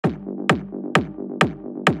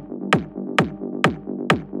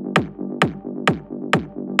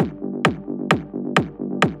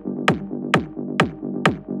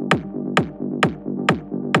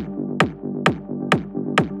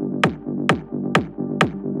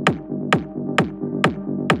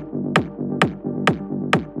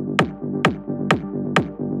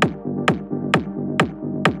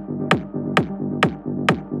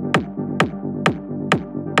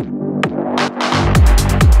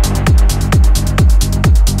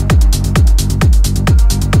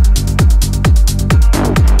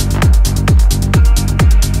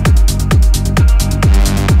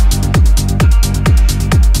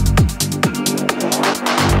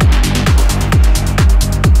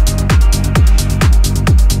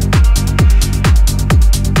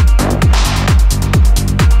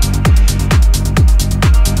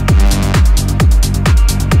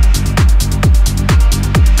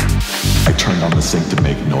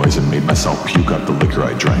noise and made myself puke up the liquor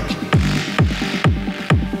I drank.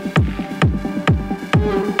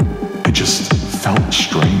 I just felt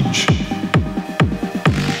strange.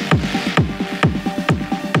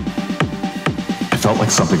 I felt like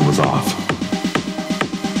something was off.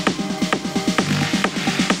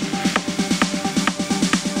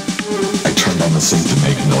 I turned on the sink to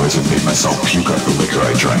make noise and made myself puke up the liquor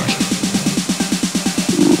I drank.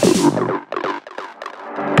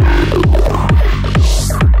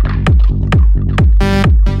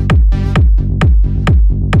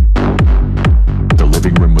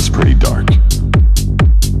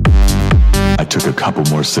 A couple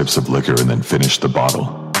more sips of liquor and then finished the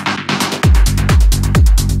bottle.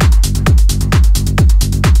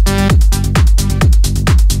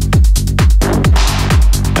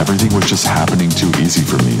 Everything was just happening too easy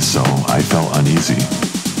for me, so I felt uneasy.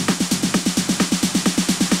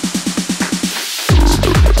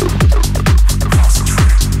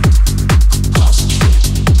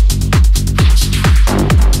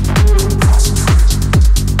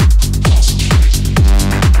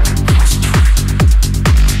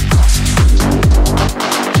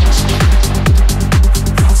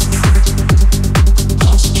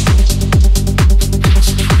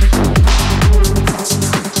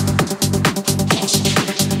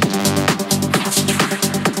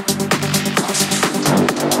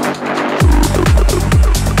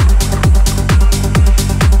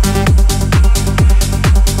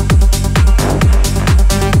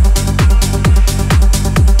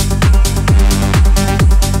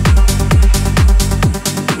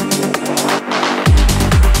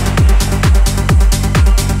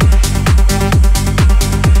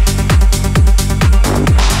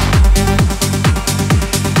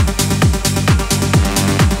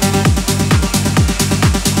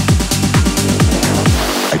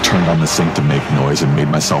 Sink to make noise and made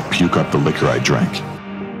myself puke up the liquor I drank.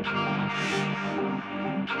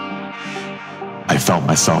 I felt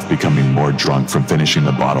myself becoming more drunk from finishing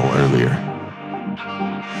the bottle earlier.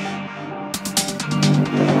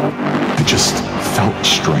 I just felt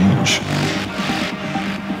strange.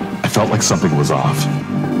 I felt like something was off.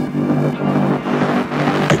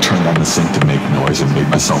 I turned on the sink to make noise and made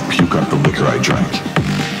myself puke up the liquor I drank.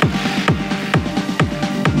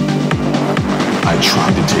 I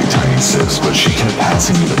tried to take tiny sips, but she kept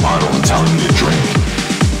passing me the bottle and telling me to drink.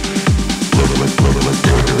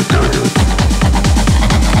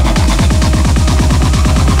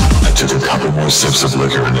 I took a couple more sips of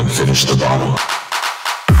liquor and then finished the bottle.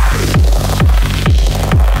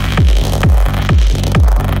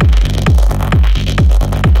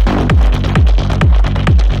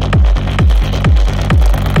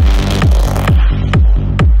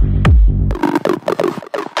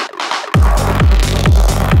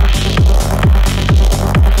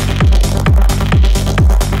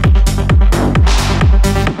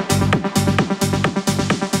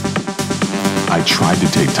 I tried to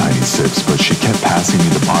take tiny sips, but she kept passing me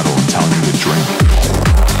the bottle and telling me to drink.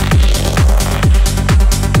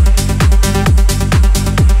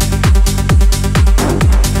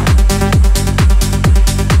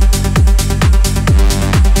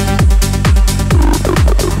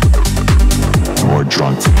 More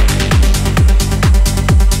drunk.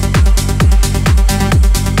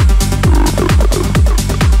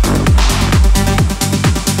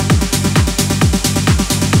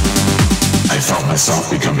 I felt myself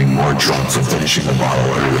becoming more drunk from finishing the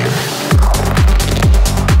bottle earlier.